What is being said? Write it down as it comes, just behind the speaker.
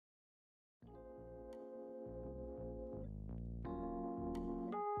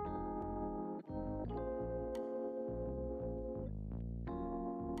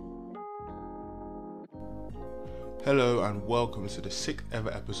Hello and welcome to the 6th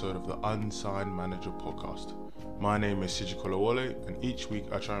ever episode of the Unsigned Manager podcast. My name is Siji Kolawole, and each week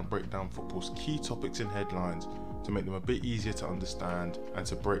I try and break down football's key topics and headlines to make them a bit easier to understand and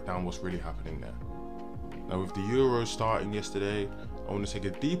to break down what's really happening there. Now, with the Euros starting yesterday, I want to take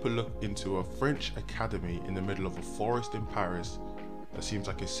a deeper look into a French academy in the middle of a forest in Paris that seems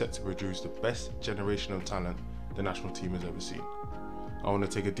like it's set to produce the best generation of talent the national team has ever seen. I want to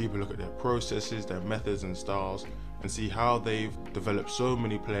take a deeper look at their processes, their methods and styles, and see how they've developed so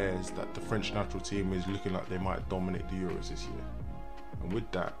many players that the French national team is looking like they might dominate the Euros this year. And with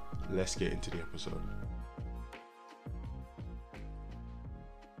that, let's get into the episode.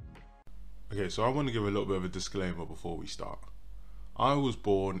 Okay, so I want to give a little bit of a disclaimer before we start. I was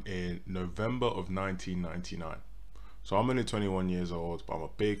born in November of 1999. So I'm only 21 years old, but I'm a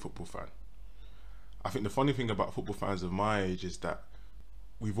big football fan. I think the funny thing about football fans of my age is that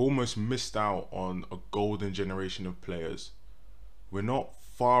we've almost missed out on a golden generation of players. We're not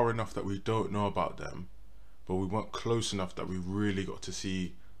far enough that we don't know about them, but we weren't close enough that we really got to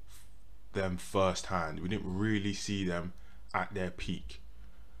see them firsthand. We didn't really see them at their peak.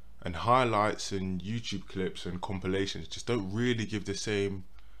 And highlights and YouTube clips and compilations just don't really give the same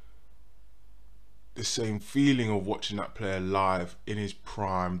feeling of watching that player live in his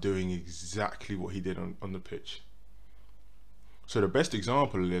prime doing exactly what he did on the pitch. So the best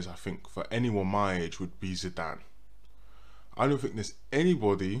example is, I think, for anyone my age would be Zidane. I don't think there's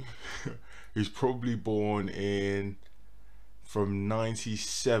anybody who's probably born in from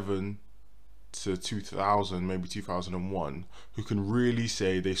 97 to 2000, maybe 2001, who can really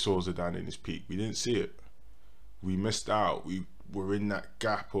say they saw Zidane in his peak. We didn't see it. We missed out. We were in that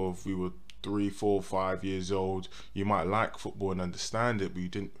gap of, we were 3, 4, 5 years old. You might like football and understand it, but you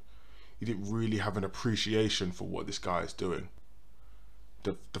didn't really have an appreciation for what this guy is doing.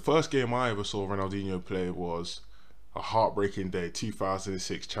 The first game I ever saw Ronaldinho play was a heartbreaking day,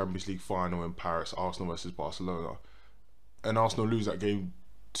 2006 Champions League final in Paris, Arsenal versus Barcelona. And Arsenal lose that game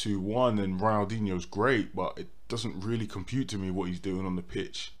 2-1, and Ronaldinho's great, but it doesn't really compute to me what he's doing on the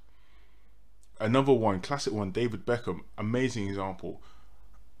pitch. Another one, classic one, David Beckham, amazing example.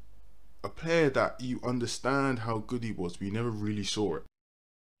 A player that you understand how good he was, but you never really saw it.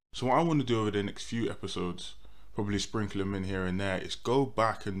 So what I want to do over the next few episodes, probably sprinkle them in here and there, is go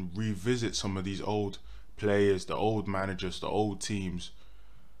back and revisit some of these old players, the old managers, the old teams.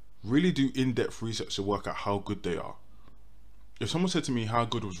 Really do in-depth research to work out how good they are. If someone said to me, how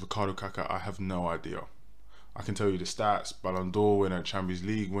good was Ricardo Kaká, I have no idea. I can tell you the stats: Ballon d'Or winner, Champions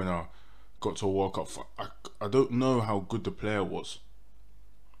League winner, got to a World Cup. I don't know how good the player was.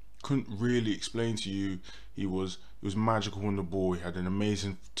 Couldn't really explain to you. He was magical on the ball. He had an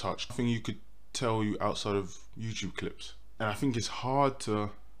amazing touch. Nothing you could tell you outside of YouTube clips. And I think it's hard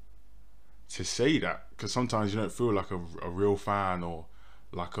to say that, because sometimes you don't feel like a real fan or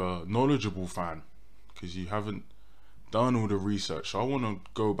like a knowledgeable fan, because you haven't done all the research. So I want to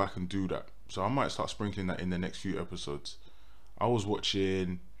go back and do that. So I might start sprinkling that in the next few episodes. I was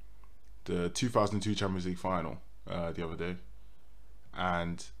watching the 2002 Champions League final the other day,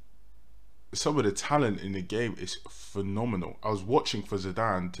 and some of the talent in the game is phenomenal. I was watching for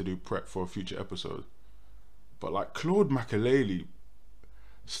Zidane to do prep for a future episode, but like Claude Makélélé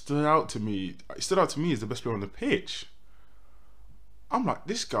stood out to me as the best player on the pitch. I'm like,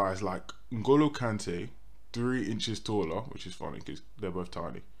 this guy's like N'Golo Kante, 3 inches taller, which is funny because they're both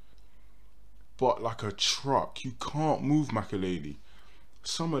tiny, but like a truck. You can't move Makélélé.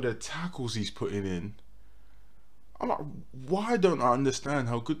 Some of the tackles he's putting in, I'm like, why don't I understand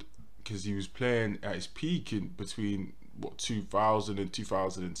how good? Because he was playing at his peak in between 2000 and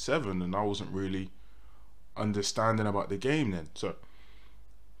 2007, and I wasn't really understanding about the game then. So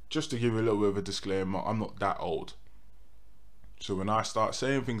just to give you a little bit of a disclaimer, I'm not that old. So when I start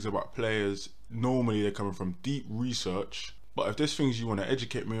saying things about players, normally they're coming from deep research. But if there's things you want to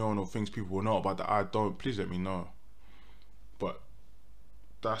educate me on, or things people will know about that I don't, please let me know. But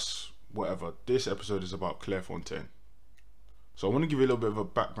that's whatever. This episode is about Clairefontaine. So I want to give you a little bit of a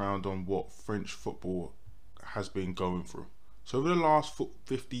background on what French football has been going through. So over the last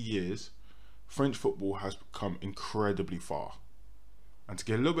 50 years, French football has come incredibly far. And to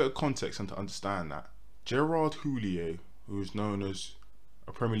get a little bit of context and to understand that, Gérard Houllier, who is known as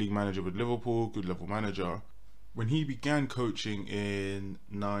a Premier League manager with Liverpool, good level manager, when he began coaching in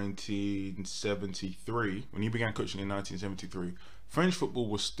 1973, French football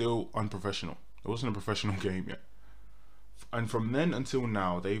was still unprofessional. It wasn't a professional game yet. And from then until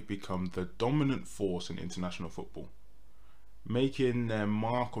now, they've become the dominant force in international football, making their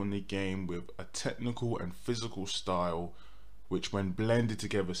mark on the game with a technical and physical style which when blended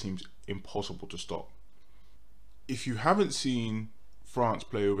together seems impossible to stop. if you haven't seen France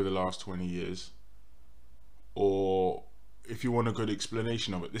play over the last 20 years, or if you want a good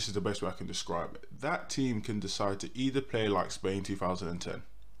explanation of it, this is the best way I can describe it. That team can decide to either play like Spain 2010,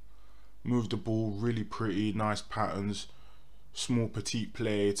 move the ball really pretty, nice patterns, small petite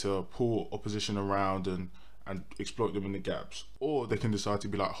play to pull opposition around and exploit them in the gaps, or they can decide to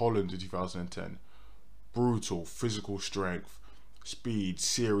be like Holland in 2010, brutal physical strength, speed,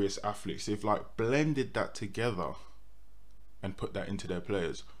 serious athletes. They've like blended that together and put that into their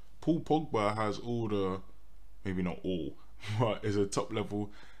players. Paul Pogba has all the, maybe not all, but is a top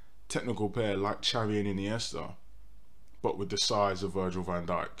level technical player like Xavi and Iniesta, but with the size of Virgil van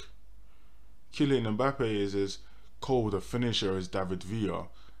Dijk. Kylian Mbappe is as cold a finisher as David Villa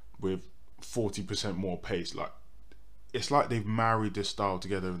with 40% more pace. Like, it's like they've married this style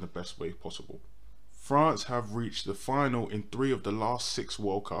together in the best way possible. France have reached the final in 3 of the last 6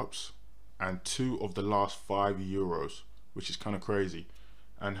 World Cups and 2 of the last 5 Euros, which is kind of crazy,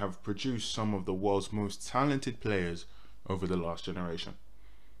 and have produced some of the world's most talented players over the last generation.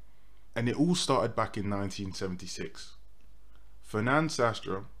 And it all started back in 1976. Fernand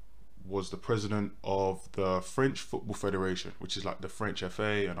Sastre was the president of the French Football Federation, which is like the French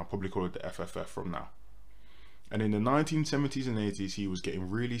FA, and I'll probably call it the FFF from now. And in the 1970s and 80s, he was getting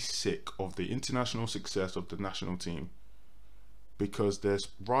really sick of the international success of the national team, because there's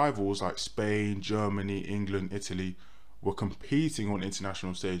rivals like Spain, Germany, England, Italy were competing on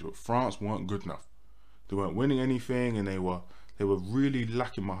international stage, but France weren't good enough. They weren't winning anything, and they were really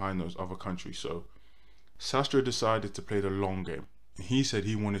lacking behind those other countries. So Sastre decided to play the long game. He said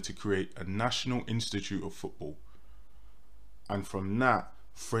he wanted to create a national institute of football, and from that,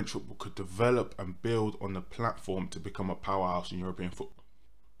 French football could develop and build on the platform to become a powerhouse in European football.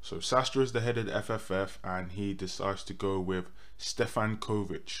 So Sastre is the head of the FFF, and he decides to go with Stefan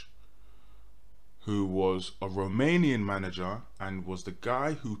Kovac, who was a Romanian manager and was the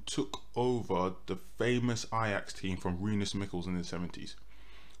guy who took over the famous Ajax team from Rinus Michels in the 70s.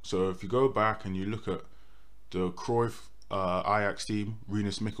 So if you go back and you look at the Cruyff Ajax team,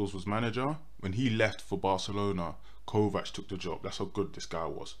 Rinus Michels was manager. When he left for Barcelona, Kovac took the job. That's how good this guy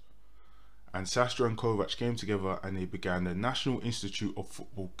was. And Sastre and Kovac came together and they began the National Institute of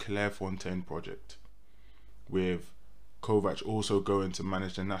Football Clairefontaine project, with Kovac also going to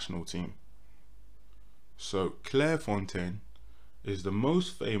manage the national team. So Clairefontaine is the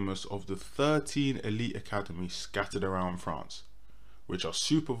most famous of the 13 elite academies scattered around France, which are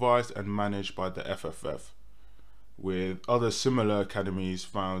supervised and managed by the FFF, with other similar academies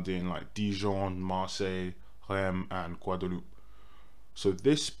found in like Dijon, Marseille, Reims and Guadeloupe. So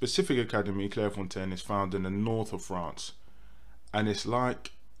this specific academy, Clairefontaine, is found in the north of France, and it's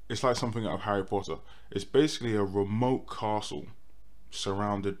like something out of Harry Potter. It's basically a remote castle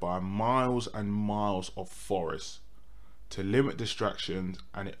surrounded by miles and miles of forest to limit distractions,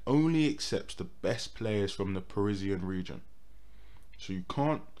 and it only accepts the best players from the Parisian region. So you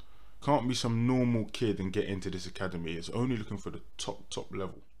can't be some normal kid and get into this academy. It's only looking for the top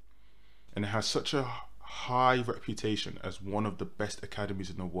level, and it has such a high reputation as one of the best academies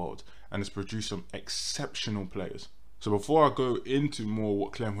in the world, and it's produced some exceptional players. So before I go into more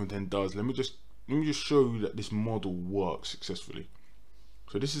what Clairefontaine does, let me just show you that this model works successfully.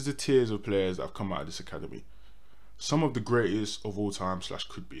 So this is the tiers of players that have come out of this academy. Some of the greatest of all time /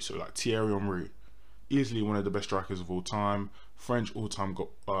 could be. So like Thierry Henry, easily one of the best strikers of all time, French all-time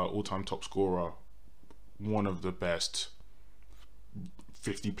top scorer, one of the best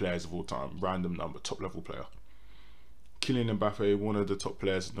 50 players of all time, random number, top level player. Kylian Mbappe, one of the top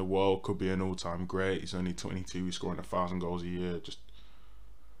players in the world, could be an all-time great. He's only 22, he's scoring 1,000 goals a year. Just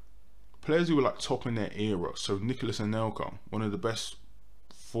players who were like top in their era. So Nicolas Anelka, one of the best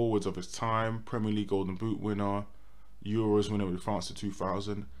forwards of his time, Premier League Golden Boot winner, Euros winner with France in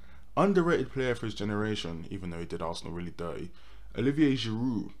 2000. Underrated player for his generation, even though he did Arsenal really dirty. Olivier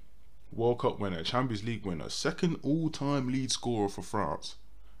Giroud, World Cup winner, Champions League winner, second all-time lead scorer for France,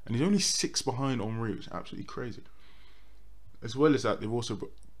 and he's only 6 behind Henry, which is absolutely crazy. As well as that, they've also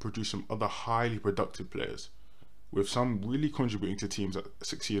produced some other highly productive players, with some really contributing to teams that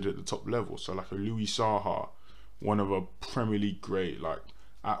succeeded at the top level. So like a Louis Saha, one of a Premier League great, like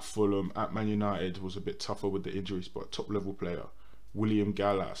at Fulham, at Man United, was a bit tougher with the injuries, but top level player. William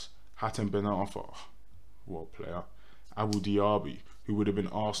Gallas, Hatem Ben Arfa, what player. Abu Diaby, who would have been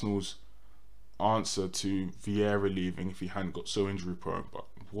Arsenal's answer to Vieira leaving if he hadn't got so injury prone, but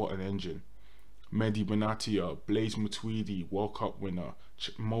what an engine. Mehdi Benatia, Blaise Matuidi, World Cup winner,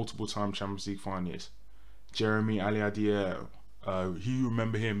 multiple time Champions League finalist. Jeremy Aliadier, you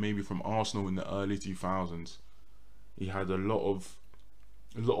remember him maybe from Arsenal in the early 2000s. He had a lot of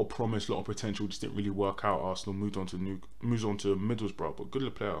A lot of promise, a lot of potential, just didn't really work out. Arsenal moves on to Middlesbrough, but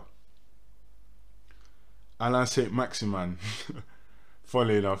good player. Alain Saint-Maximin,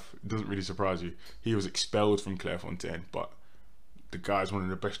 funnily enough, it doesn't really surprise you. He was expelled from Clairefontaine, but the guy's one of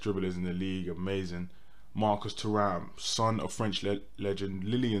the best dribblers in the league, amazing. Marcus Thuram, son of French legend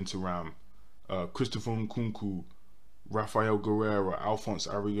Lilian Thuram, Christopher Nkunku, Rafael Guerrero, Alphonse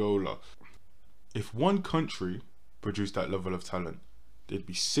Areola. If one country produced that level of talent, they'd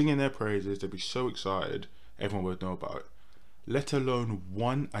be singing their praises, they'd be so excited, everyone would know about it. Let alone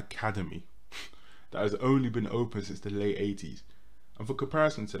one academy that has only been open since the late 80s. And for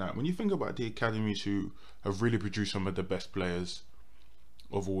comparison to that, when you think about the academies who have really produced some of the best players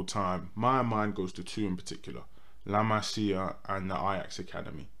of all time, my mind goes to two in particular, La Masia and the Ajax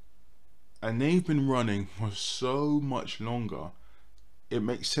Academy. And they've been running for so much longer, it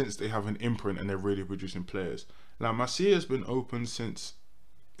makes sense they have an imprint and they're really producing players. La Masia has been open since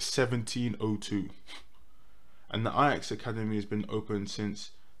 1702, and the Ajax Academy has been open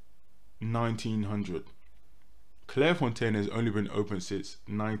since 1900. Clairefontaine has only been open since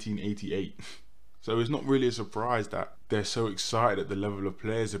 1988. So it's not really a surprise that they're so excited at the level of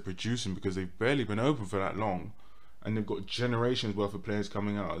players they're producing, because they've barely been open for that long and they've got generations worth of players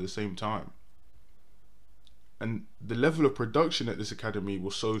coming out at the same time. And the level of production at this academy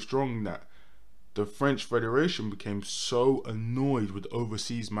was so strong that the French Federation became so annoyed with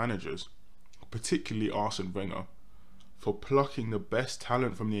overseas managers, particularly Arsene Wenger, for plucking the best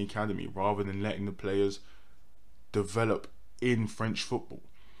talent from the academy rather than letting the players develop in French football.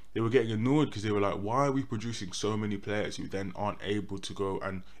 They were getting annoyed because they were like, why are we producing so many players who then aren't able to go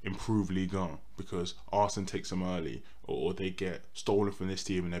and improve Ligue 1 because Arsene takes them early, or they get stolen from this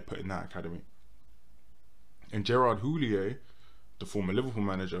team and they're put in that academy. And Gerard Houllier, the former Liverpool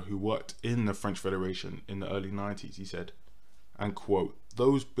manager who worked in the French Federation in the early 90s, he said, and quote,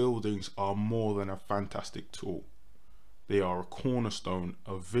 "Those buildings are more than a fantastic tool. They are a cornerstone,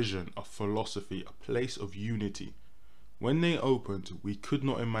 a vision, a philosophy, a place of unity. When they opened, we could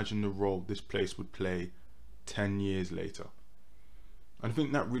not imagine the role this place would play 10 years later." And I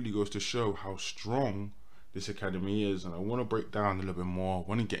think that really goes to show how strong this academy is, and I want to break down a little bit more, I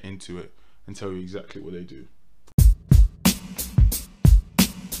want to get into it and tell you exactly what they do.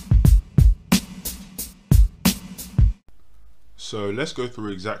 So let's go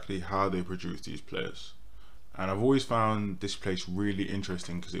through exactly how they produce these players. And I've always found this place really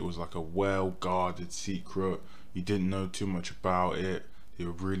interesting because it was like a well-guarded secret. You didn't know too much about it. They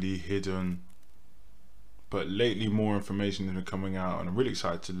were really hidden. But lately more information has been coming out, and I'm really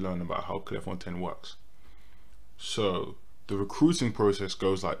excited to learn about how Clairefontaine works. So the recruiting process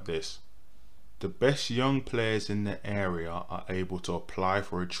goes like this. The best young players in the area are able to apply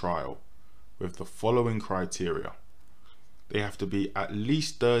for a trial with the following criteria. They have to be at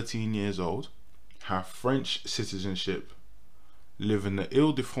least 13 years old, have French citizenship, live in the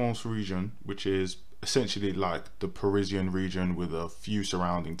Île-de-France region, which is essentially like the Parisian region with a few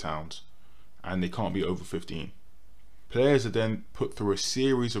surrounding towns, and they can't be over 15. Players are then put through a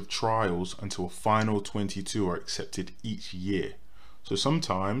series of trials until a final 22 are accepted each year. So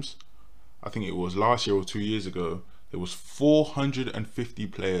sometimes, I think it was last year or 2 years ago, there was 450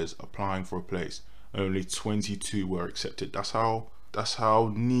 players applying for a place, and only 22 were accepted. That's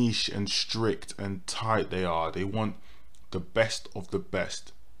how niche and strict and tight they are. They want the best of the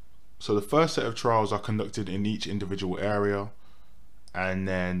best. So the first set of trials are conducted in each individual area, and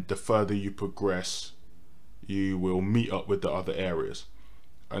then the further you progress, you will meet up with the other areas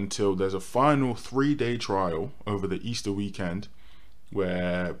until there's a final 3-day trial over the Easter weekend,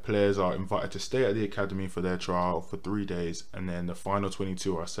 where players are invited to stay at the academy for their trial for 3 days, and then the final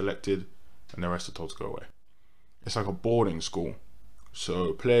 22 are selected and the rest are told to go away. It's like a boarding school.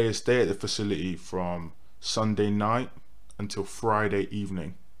 So players stay at the facility from Sunday night until Friday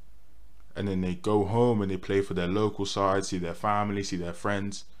evening, and then they go home and they play for their local side, see their family, see their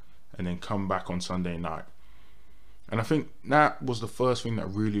friends, and then come back on Sunday night. And I think that was the first thing that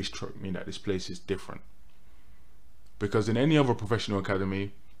really struck me, that this place is different. Because in any other professional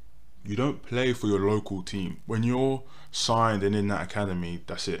academy, you don't play for your local team. When you're signed and in that academy,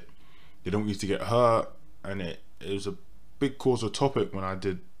 that's it. They don't need to get hurt, and it was a big cause of topic when I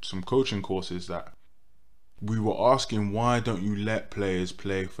did some coaching courses, that we were asking, why don't you let players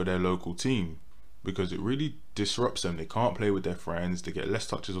play for their local team? Because it really disrupts them. They can't play with their friends, they get less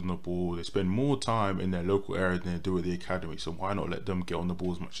touches on the ball, they spend more time in their local area than they do at the academy, so why not let them get on the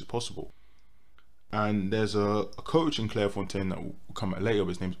ball as much as possible? And there's a coach in Clairefontaine that will come at later,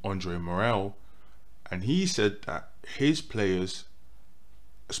 his name's Andre Morel, and he said that his players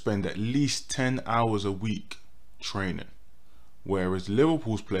spend at least 10 hours a week training, whereas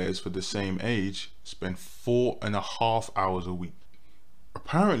Liverpool's players for the same age spend 4.5 hours a week.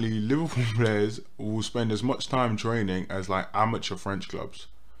 Apparently, Liverpool players will spend as much time training as like amateur French clubs.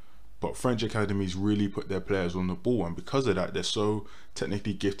 But French academies really put their players on the ball, and because of that, they're so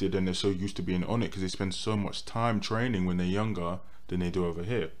technically gifted and they're so used to being on it because they spend so much time training when they're younger than they do over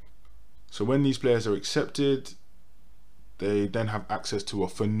here. So when these players are accepted, they then have access to a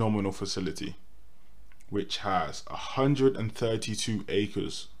phenomenal facility, which has 132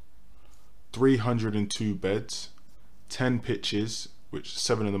 acres, 302 beds, 10 pitches, which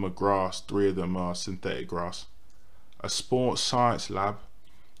 7 of them are grass, 3 of them are synthetic grass, a sports science lab,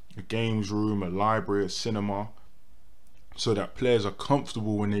 a games room, a library, a cinema, so that players are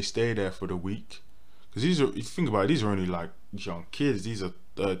comfortable when they stay there for the week. Because these are, if you think about it, these are only like young kids. These are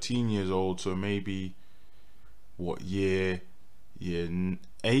 13 years old, so maybe what, year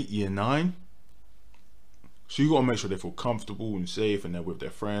 8, year 9. So you got to make sure they feel comfortable and safe, and they're with their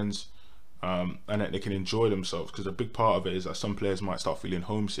friends, and that they can enjoy themselves. Because a big part of it is that some players might start feeling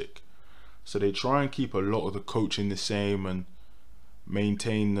homesick, so they try and keep a lot of the coaching the same and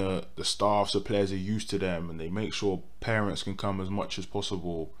maintain the staff so players are used to them, and they make sure parents can come as much as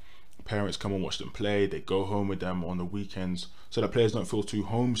possible. Parents come and watch them play, they go home with them on the weekends, so that players don't feel too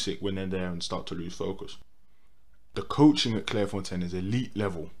homesick when they're there and start to lose focus. The coaching at Clairefontaine is elite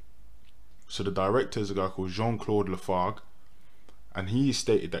level. So the director is a guy called Jean-Claude Lafargue, and he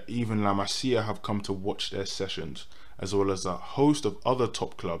stated that even La Masia have come to watch their sessions, as well as a host of other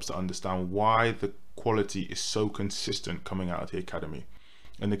top clubs to understand why the quality is so consistent coming out of the academy.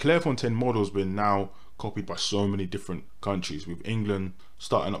 And the Clairefontaine model has been now copied by so many different countries, with England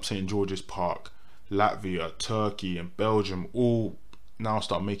starting up St. George's Park, Latvia, Turkey and Belgium all now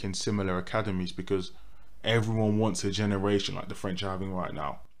start making similar academies because everyone wants a generation like the French are having right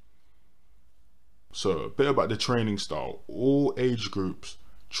now. So a bit about the training style. All age groups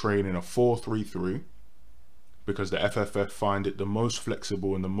train in a 4-3-3 because the FFF find it the most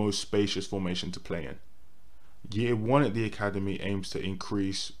flexible and the most spacious formation to play in. Year 1 at the academy aims to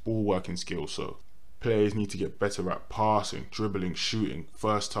increase ball working skills, so players need to get better at passing, dribbling, shooting,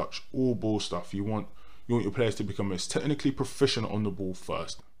 first touch, all ball stuff. You want your players to become as technically proficient on the ball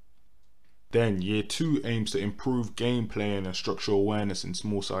first. Then year 2 aims to improve game playing and structural awareness in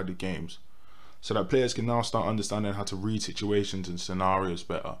small-sided games, so that players can now start understanding how to read situations and scenarios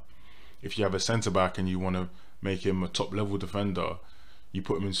better. If you have a centre back and you want to make him a top level defender, you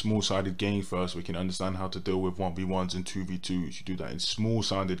put him in small-sided game first, we can understand how to deal with 1v1s and 2v2s. You do that in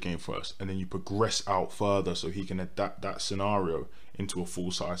small-sided game first, and then you progress out further so he can adapt that scenario into a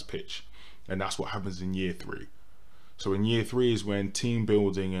full-size pitch. And that's what happens in year 3. So in year 3 is when team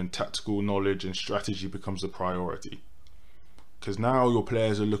building and tactical knowledge and strategy becomes the priority. Because now your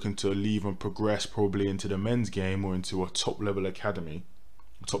players are looking to leave and progress probably into the men's game or into a top level academy,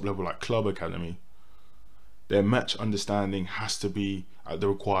 a top level like club academy. Their match understanding has to be at the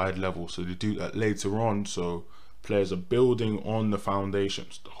required level, so they do that later on, so players are building on the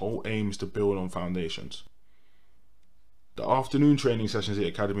foundations. The whole aim is to build on foundations. The afternoon training sessions at the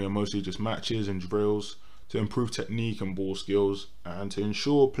academy are mostly just matches and drills to improve technique and ball skills, and to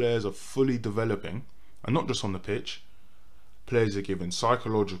ensure players are fully developing, and not just on the pitch. Players are given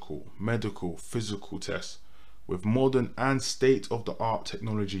psychological, medical, physical tests with modern and state-of-the-art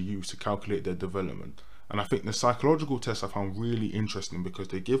technology used to calculate their development. And I think the psychological tests I found really interesting because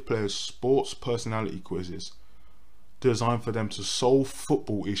they give players sports personality quizzes designed for them to solve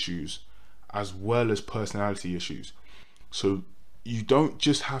football issues as well as personality issues. So you don't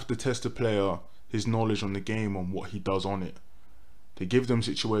just have to test a player his knowledge on the game on what he does on it. They give them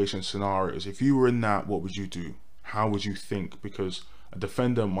situation scenarios. If you were in that, what would you do? How would you think? Because a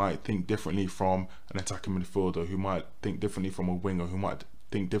defender might think differently from an attacking midfielder, who might think differently from a winger, who might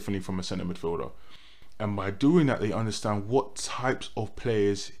think differently from a centre midfielder. And by doing that, they understand what types of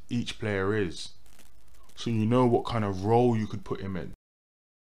players each player is. So you know what kind of role you could put him in.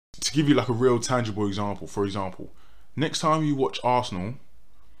 To give you like a real tangible example, for example, next time you watch Arsenal,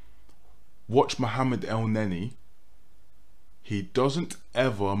 watch Mohamed El Neni. He doesn't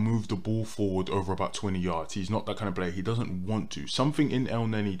ever move the ball forward over about 20 yards. He's not that kind of player. He doesn't want to. Something in El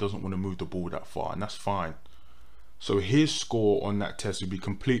Neni doesn't want to move the ball that far, and that's fine. So his score on that test would be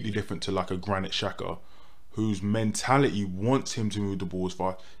completely different to like a Granit Xhaka, whose mentality wants him to move the ball as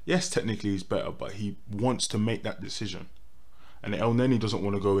far. Yes, technically he's better, but he wants to make that decision. And El Neni doesn't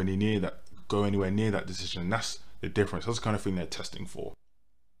want to go anywhere near that decision. And that's the difference. That's the kind of thing they're testing for.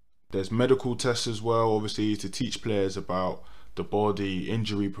 There's medical tests as well, obviously, to teach players about the body,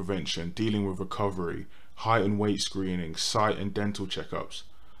 injury prevention, dealing with recovery, height and weight screening, sight and dental checkups.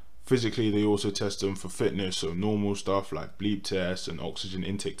 Physically, they also test them for fitness, so normal stuff like bleep tests and oxygen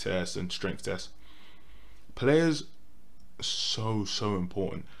intake tests and strength tests. Players, so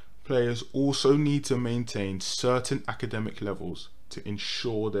important. Players also need to maintain certain academic levels to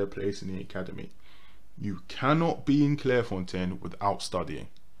ensure their place in the academy. You cannot be in Clairefontaine without studying.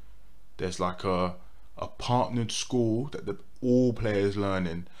 There's like a partnered school that all players learn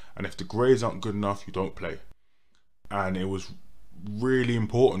in, and if the grades aren't good enough, you don't play. And it was really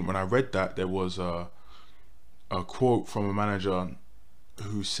important. When I read that, there was a quote from a manager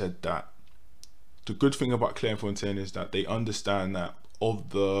who said that the good thing about Clairefontaine is that they understand that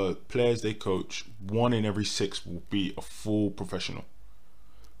of the players they coach, 1 in every 6 will be a full professional.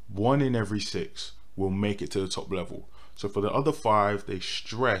 1 in every 6 will make it to the top level. So for the other 5, they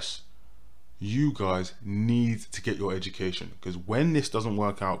stress you guys need to get your education, because when this doesn't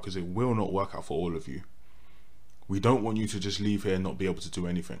work out, because it will not work out for all of you, we don't want you to just leave here and not be able to do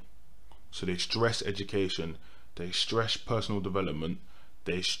anything. So they stress education, they stress personal development,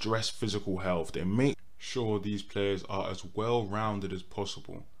 they stress physical health. They make sure these players are as well-rounded as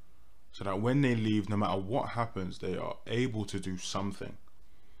possible, so that when they leave, no matter what happens, they are able to do something.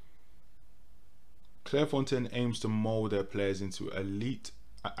 Clairefontaine aims to mold their players into elite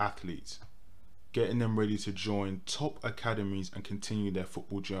athletes, getting them ready to join top academies and continue their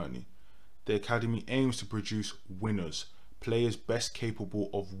football journey. The academy aims to produce winners, players best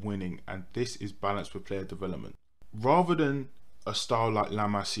capable of winning, and this is balanced with player development. Rather than a style like La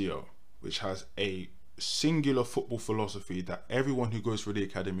Masia, which has a singular football philosophy that everyone who goes through the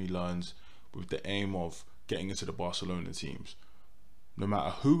academy learns with the aim of getting into the Barcelona teams. No matter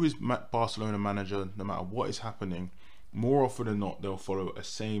who is Barcelona manager, no matter what is happening, more often than not, they'll follow a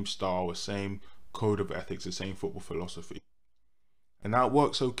same style, a same code of ethics, the same football philosophy. And that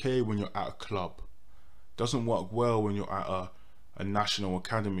works okay when you're at a club. Doesn't work well when you're at a national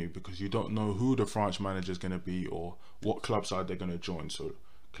academy, because you don't know who the French manager is going to be or what club side they're going to join. So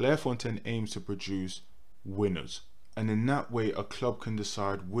Clairefontaine aims to produce winners, and in that way a club can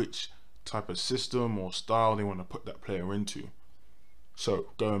decide which type of system or style they want to put that player into. So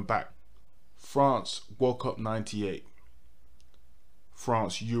going back, France World Cup 98,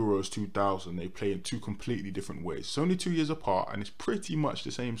 France Euros 2000, they play in 2 completely different ways. It's only 2 years apart, and it's pretty much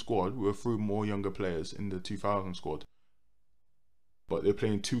the same squad. We were through more younger players in the 2000 squad, but they're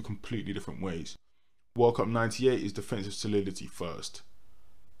playing 2 completely different ways. World Cup 98 is defensive solidity first.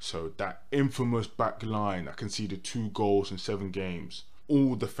 So that infamous back line that conceded 2 goals in 7 games,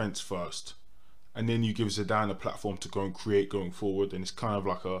 all defense first. And then you give Zidane a platform to go and create going forward, and it's kind of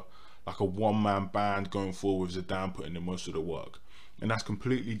like a one-man band going forward with Zidane putting in most of the work. And that's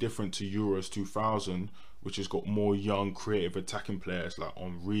completely different to Euros 2000, which has got more young, creative attacking players like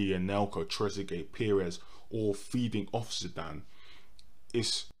Henry, Anelka, Trezeguet, Pires, all feeding off Zidane.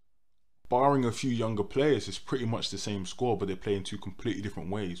 It's, barring a few younger players, it's pretty much the same squad, but they play in 2 completely different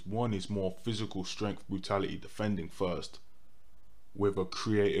ways. One is more physical strength, brutality, defending first, with a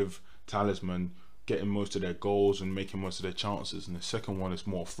creative talisman getting most of their goals and making most of their chances. And the second one is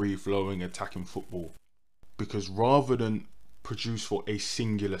more free-flowing, attacking football. Because rather than produce for a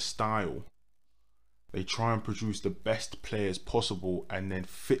singular style, they try and produce the best players possible and then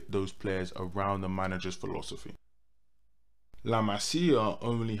fit those players around the manager's philosophy. La Masia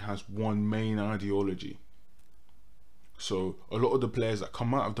only has one main ideology. So a lot of the players that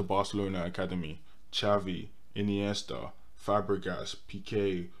come out of the Barcelona academy, Xavi, Iniesta, Fabregas,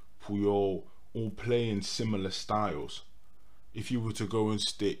 Piqué, Puyol, all play in similar styles. If you were to go and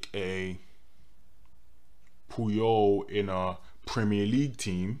stick a Puyol in a Premier League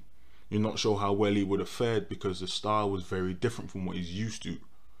team, you're not sure how well he would have fared, because the style was very different from what he's used to.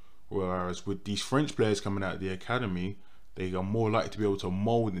 Whereas with these French players coming out of the academy, they are more likely to be able to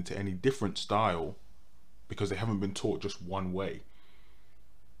mold into any different style because they haven't been taught just one way.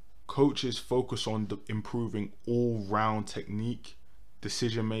 Coaches focus on improving all-round technique,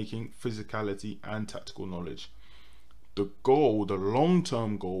 decision making, physicality and tactical knowledge. The goal, the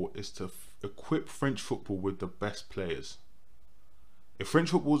long-term goal, is to equip French football with the best players. If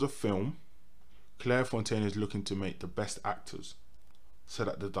French football is a film, Clairefontaine is looking to make the best actors, so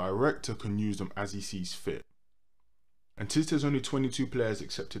that the director can use them as he sees fit. And since there's only 22 players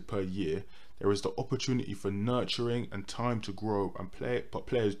accepted per year, there is the opportunity for nurturing and time to grow, but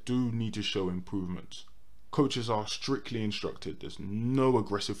players do need to show improvements. Coaches are strictly instructed. There's no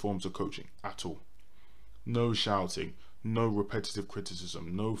aggressive forms of coaching at all. No shouting, no repetitive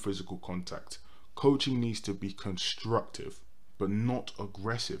criticism, no physical contact. Coaching needs to be constructive, but not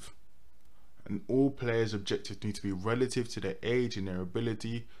aggressive. And all players' objectives need to be relative to their age and their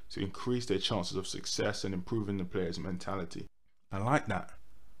ability to increase their chances of success and improving the player's mentality. I like that.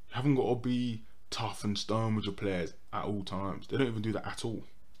 You haven't got to be tough and stern with your players at all times. They don't even do that at all.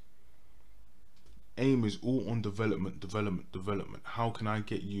 Aim is all on development, development, development. How can I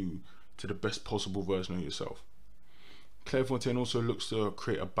get you to the best possible version of yourself? Clairefontaine also looks to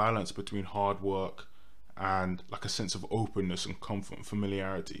create a balance between hard work and like a sense of openness and comfort and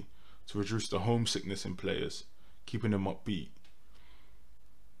familiarity to reduce the homesickness in players, keeping them upbeat.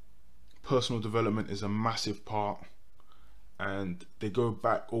 Personal development is a massive part, and they go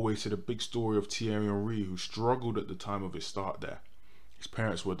back always to the big story of Thierry Henry, who struggled at the time of his start there. His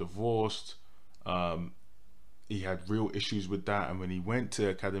parents were divorced. He had real issues with that, and when he went to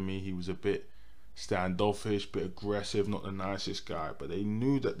academy, he was a bit standoffish, bit aggressive, not the nicest guy. But they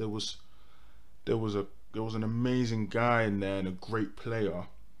knew that there was an amazing guy in there and a great player,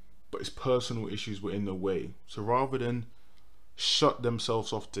 but his personal issues were in the way. So rather than shut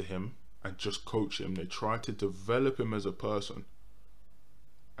themselves off to him and just coach him, they tried to develop him as a person,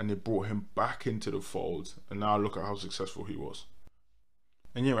 and they brought him back into the fold, and now look at how successful he was.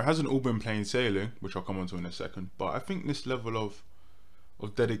 And yeah, it hasn't all been plain sailing, which I'll come on to in a second, but I think this level of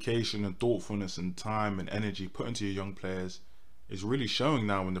dedication and thoughtfulness and time and energy put into your young players is really showing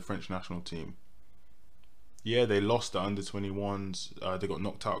now in the French national team. Yeah, they lost the under-21s, they got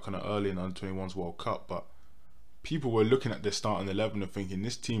knocked out kind of early in the under-21s World Cup, but people were looking at their starting 11 and thinking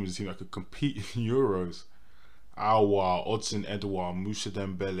this team is a team that could compete in Euros. Aouar, Odsonne Edouard, Moussa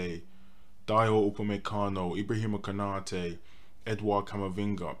Dembele, Dayo Upamecano, Ibrahima Konate, Edouard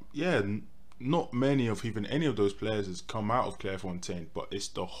Camavinga. Yeah, not many of even any of those players has come out of Clairefontaine, but it's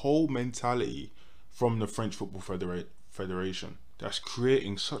the whole mentality from the French Football Federation that's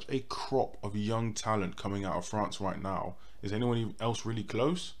creating such a crop of young talent coming out of France right now. Is anyone else really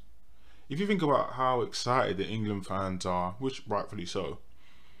close? If you think about how excited the England fans are, which rightfully so,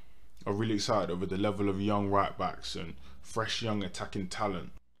 are really excited over the level of young right backs and fresh young attacking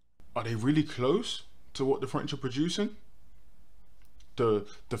talent, are they really close to what the French are producing?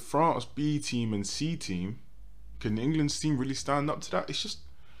 The France B team and C team, can England's team really stand up to that?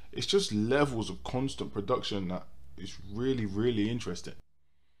 It's just levels of constant production that is really, really interesting.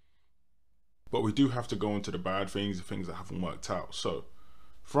 But we do have to go into the bad things, the things that haven't worked out. So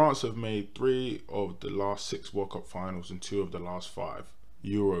France have made 3 of the last 6 World Cup finals and 2 of the last 5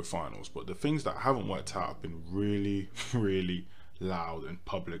 Euro finals. But the things that haven't worked out have been really, really loud and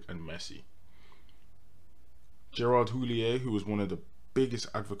public and messy. Gerard Houllier, who was one of the biggest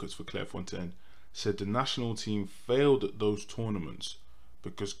advocates for Clairefontaine, said the national team failed at those tournaments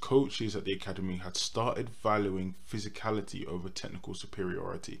because coaches at the academy had started valuing physicality over technical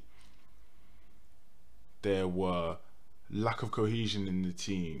superiority. There were lack of cohesion in the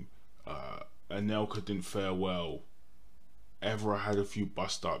team. Anelka didn't fare well. Evra had a few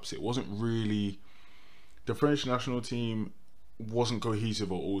bust-ups. It wasn't really... The French national team wasn't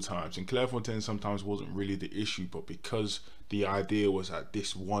cohesive at all times, and Clairefontaine sometimes wasn't really the issue, but because the idea was that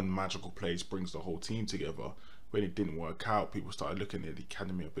this one magical place brings the whole team together, when it didn't work out, people started looking at the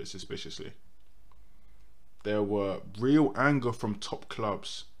academy a bit suspiciously. There were real anger from top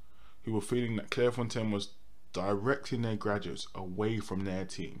clubs who were feeling that Clairefontaine was directing their graduates away from their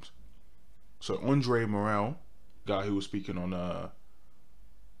teams. So Andre Morel, guy who was speaking on the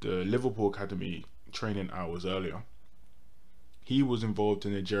Liverpool Academy training hours earlier, he was involved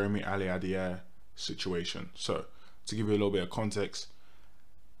in the Jeremy Aliadier situation. So to give you a little bit of context,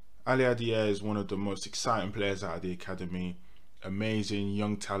 Aliadier is one of the most exciting players out of the academy. Amazing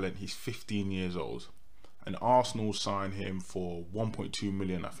young talent. He's 15 years old, and Arsenal signed him for 1.2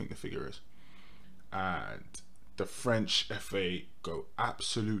 million, I think the figure is. And the French FA go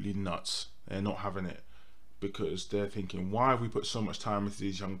absolutely nuts. They're not having it because they're thinking, why have we put so much time into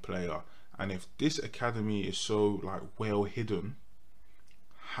this young player? And if this academy is so like well hidden,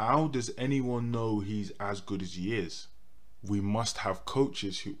 how does anyone know he's as good as he is? We must have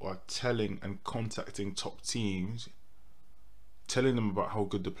coaches who are telling and contacting top teams, telling them about how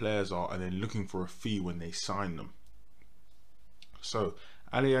good the players are, and then looking for a fee when they sign them. So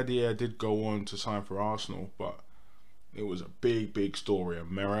Aliadier did go on to sign for Arsenal, but it was a big story,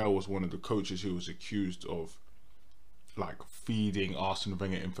 and Morel was one of the coaches who was accused of like feeding Arsene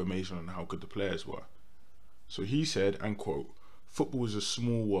Wenger information on how good the players were. So he said, and quote, "Football is a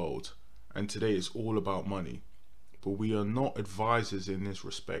small world, and today it's all about money. But we are not advisors in this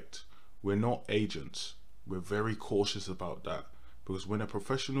respect. We're not agents. We're very cautious about that, because when a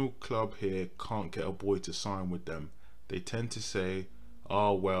professional club here can't get a boy to sign with them, they tend to say,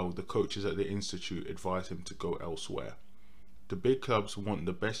 oh well, the coaches at the institute advise him to go elsewhere. The big clubs want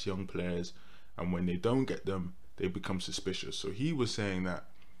the best young players, and when they don't get them, they become suspicious." So he was saying that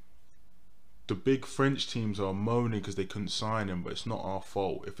the big French teams are moaning because they couldn't sign him, but it's not our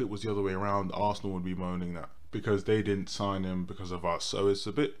fault. If it was the other way around, Arsenal would be moaning that because they didn't sign him because of us. So it's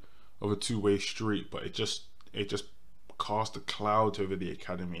a bit of a two-way street, but it just cast a cloud over the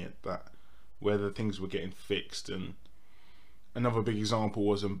academy at that, whether things were getting fixed. And another big example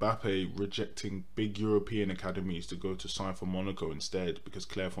was Mbappe rejecting big European academies to go to sign for Monaco instead because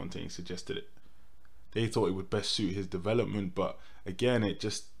Clairefontaine suggested it. They thought it would best suit his development, but again, it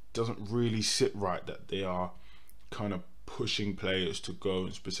just doesn't really sit right that they are kind of pushing players to go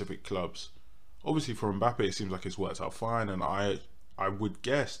in specific clubs. Obviously for Mbappe it seems like it's worked out fine, and I would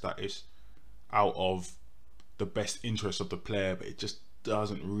guess that it's out of the best interest of the player, but it just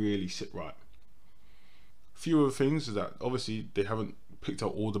doesn't really sit right. A few other things is that obviously they haven't picked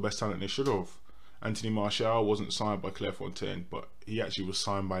out all the best talent they should have. Anthony Martial wasn't signed by Clairefontaine, but he actually was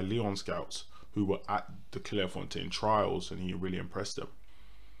signed by Lyon scouts who were at the Clairefontaine trials, and he really impressed them.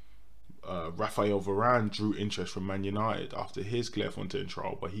 Raphael Varane drew interest from Man United after his Clairefontaine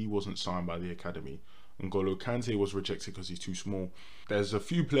trial, but he wasn't signed by the academy. N'Golo Kante was rejected because he's too small. There's a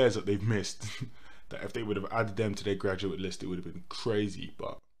few players that they've missed that if they would have added them to their graduate list, it would have been crazy.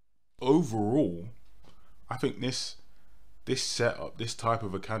 But overall, I think this setup, this type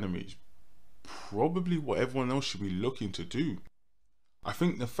of academy is probably what everyone else should be looking to do. I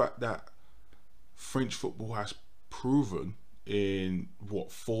think the fact that French football has proven in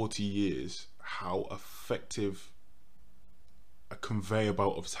 40 years how effective a conveyor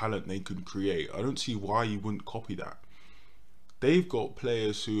belt of talent they can create, I don't see why you wouldn't copy that. They've got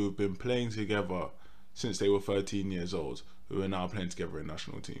players who have been playing together since they were 13 years old who are now playing together in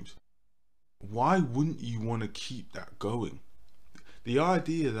national teams. Why wouldn't you want to keep that going? The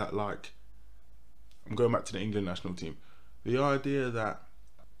idea that, like, I'm going back to the England national team, the idea that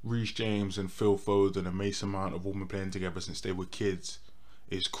Reece James and Phil Foden and Mason Mount have all been playing together since they were kids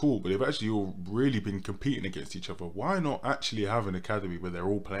is cool, but they've actually all really been competing against each other. Why not actually have an academy where they're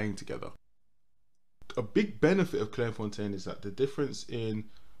all playing together? A big benefit of Clairefontaine is that the difference in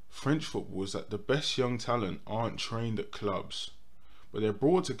French football is that the best young talent aren't trained at clubs, but they're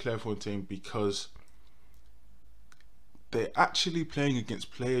brought to Clairefontaine because they're actually playing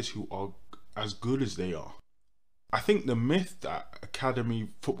against players who are as good as they are. I think the myth that academy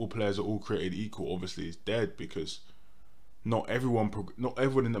football players are all created equal obviously is dead, because not everyone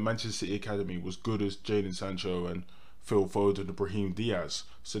in the Manchester City academy was good as Jadon Sancho and Phil Foden and Brahim Diaz.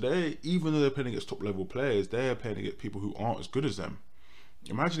 So they, even though they're playing against top level players, they're playing against people who aren't as good as them.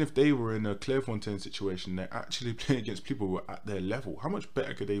 Imagine if they were in a Clairefontaine situation, they're actually playing against people who are at their level. How much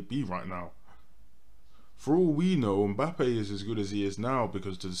better could they be right now? For all we know, Mbappe is as good as he is now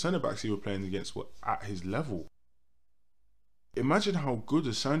because the centre backs he was playing against were at his level. Imagine how good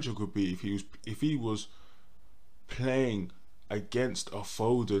a Sancho could be if he was playing against a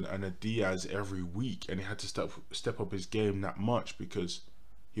Foden and a Diaz every week, and he had to step up his game that much because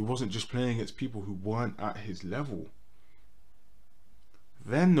he wasn't just playing against people who weren't at his level.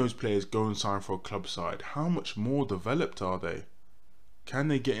 Then those players go and sign for a club side. How much more developed are they? Can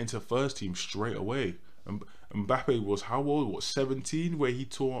they get into first team straight away? Mbappe was how old? What, 17 when he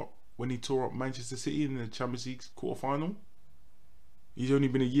tore up Manchester City in the Champions League quarterfinal? He's only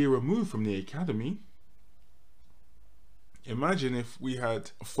been a year removed from the academy. Imagine if we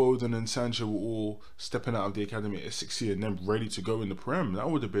had Foden and Sancho all stepping out of the academy at 16 and then ready to go in the Prem.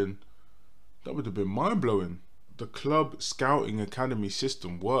 That would have been mind-blowing. The club scouting academy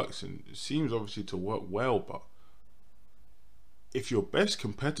system works, and it seems obviously to work well, but if your best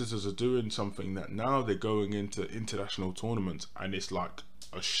competitors are doing something that now they're going into international tournaments and it's like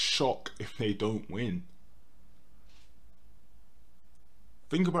a shock if they don't win.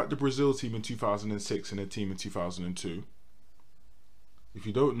 Think about the Brazil team in 2006 and the team in 2002. If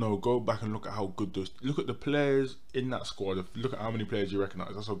you don't know, go back and look at how good look at the players in that squad. Look at how many players you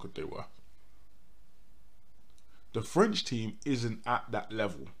recognise. That's how good they were. The French team isn't at that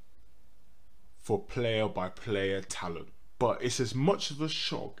level for player by player talent. But it's as much of a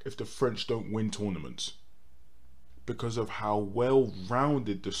shock if the French don't win tournaments because of how well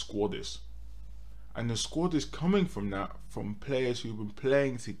rounded the squad is. And the squad is coming from players who've been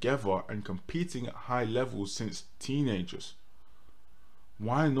playing together and competing at high levels since teenagers.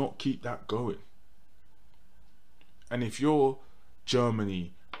 Why not keep that going? And if you're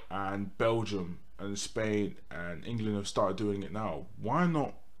Germany and Belgium and Spain and England have started doing it now, why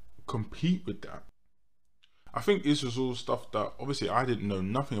not compete with that? I think this was all stuff that obviously I didn't know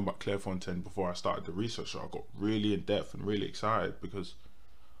nothing about Clairefontaine before I started the research. So I got really in depth and really excited because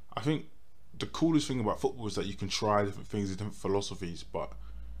I think the coolest thing about football is that you can try different things and different philosophies, but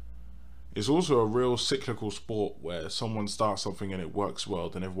It's also a real cyclical sport where someone starts something and it works well,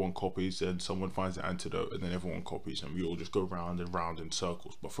 then everyone copies, and someone finds the antidote, and then everyone copies, and we all just go round and round in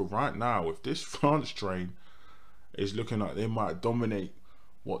circles. But for right now, if this France train is looking like they might dominate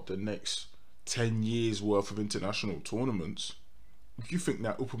the next 10 years worth of international tournaments, if you think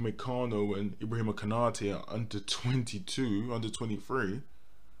that Upamecano and Ibrahima Konate are under 22, under 23,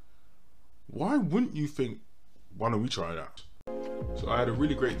 why wouldn't you think, why don't we try that? So I had a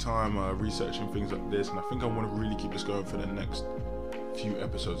really great time researching things like this, and I think I want to really keep this going for the next few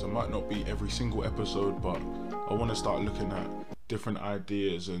episodes. It might not be every single episode, but I want to start looking at different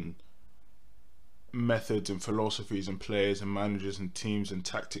ideas and methods and philosophies and players and managers and teams and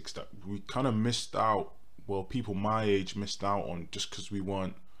tactics that we kind of missed out, well, people my age missed out on just because we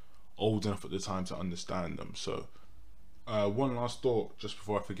weren't old enough at the time to understand them. So one last thought just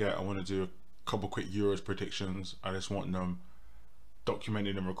before I forget, I want to do a couple quick Euros predictions. I just want them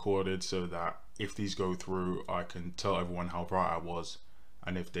documented and recorded so that if these go through, I can tell everyone how right I was,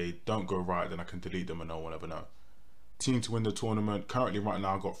 and if they don't go right, then I can delete them and no one will ever know. Team to win the tournament, currently right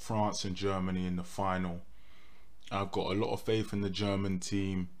now I've got France and Germany in the final. I've got a lot of faith in the German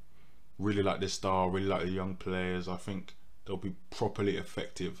team, really like their style, really like the young players. I think they'll be properly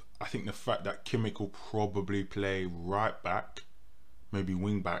effective. I think the fact that Kimmich will probably play right back, maybe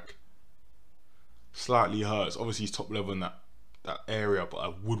wing back, slightly hurts. Obviously he's top level in that area, but I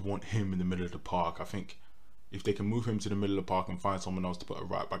would want him in the middle of the park. I think if they can move him to the middle of the park and find someone else to put a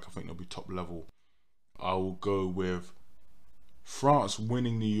right back, I think they'll be top level. I will go with France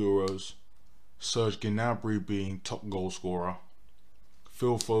winning the Euros, Serge Gnabry being top goal scorer,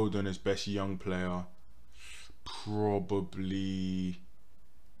 Phil Foden as best young player, probably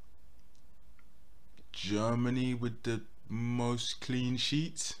Germany with the most clean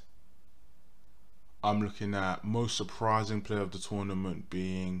sheets. I'm looking at most surprising player of the tournament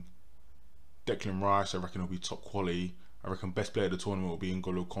being Declan Rice. I reckon he'll be top quality. I reckon best player of the tournament will be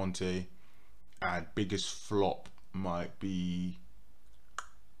N'Golo Conte. And biggest flop might be,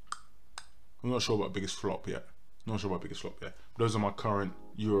 I'm not sure about biggest flop yet. Those are my current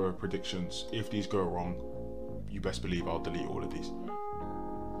Euro predictions. If these go wrong, you best believe I'll delete all of these.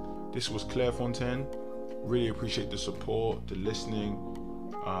 This was Clairefontaine. Really appreciate the support, the listening.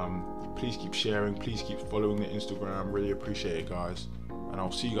 Please keep sharing, please keep following the Instagram. Really appreciate it, guys. And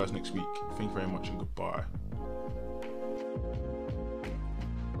I'll see you guys next week. Thank you very much and goodbye.